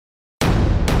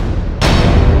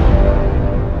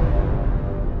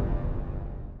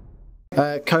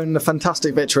Conan, a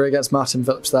fantastic victory against Martin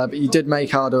Phillip there, but you did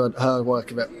make hard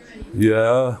work of it.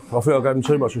 Yeah, I think I gave him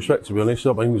too much respect, to be honest.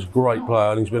 I mean, he's a great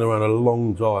player and he's been around a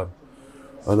long time.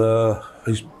 And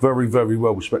he's very, very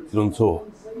well respected on tour.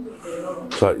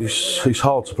 So it's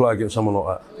hard to play against someone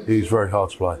like that. He's very hard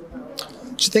to play.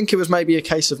 Do you think it was maybe a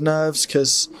case of nerves?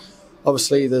 Because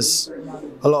obviously there's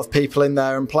a lot of people in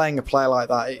there, and playing a player like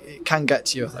that, it can get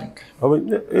to you, I think. I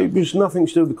mean, it was nothing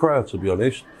to do with the crowd, to be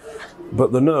honest.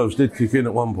 But the nerves did kick in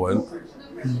at one point,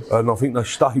 and I think they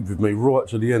stayed with me right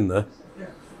to the end there.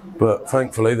 But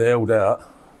thankfully they held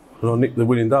out, and I nicked the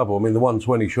winning double. I mean, the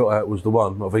 120 shot out was the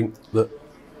one, I think, that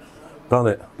done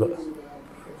it. But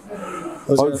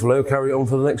hopefully I'll carry it on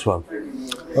for the next one.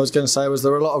 I was going to say, was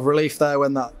there a lot of relief there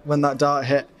when that dart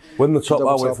hit? When the top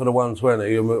I went for the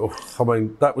 120, I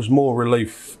mean, that was more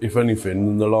relief, if anything,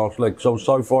 than the last leg. Because I was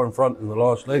so far in front in the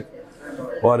last leg.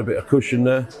 I had a bit of cushion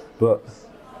there, but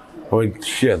I mean,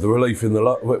 yeah, the relief in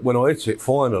when I hit it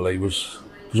finally was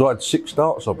because I had 6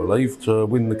 darts, I believe, to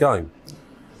win the game,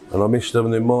 and I missed them.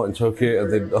 And then Martin took it,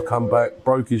 and then I come back,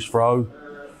 broke his throw,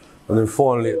 and then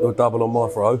finally hit the double on my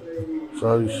throw.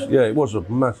 So yeah, it was a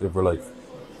massive relief.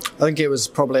 I think it was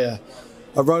probably a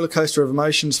roller coaster of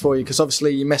emotions for you, because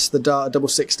obviously you missed the dart at double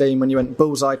 16 when you went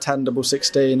bullseye 10 double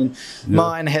 16, and yeah,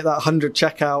 Martin hit that 100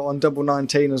 checkout on double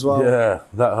 19 as well. Yeah,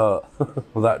 that hurt.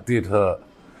 Well, that did hurt.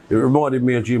 It reminded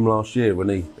me of Jim last year when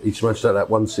he smashed out that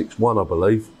 161, I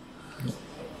believe. And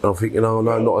I'm thinking, oh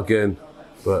no, not again.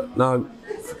 But no,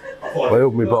 I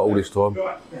held my bottle this time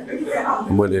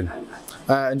and went in.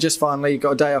 And just finally, you've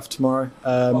got a day off tomorrow.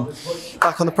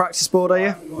 Back on the practice board, are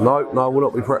you? No, I will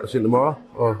not be practicing tomorrow.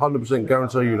 I 100%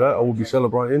 guarantee you that. I will be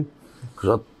celebrating,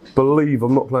 because I believe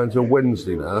I'm not playing until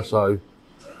Wednesday now. So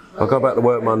I'll go back to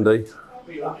work Monday.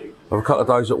 I'll have a couple of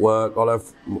days at work.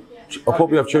 I'll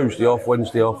probably have Tuesday off,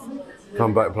 Wednesday off,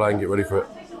 come back and play and get ready for it.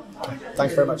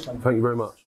 Thanks very much, Ken. Thank you very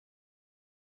much.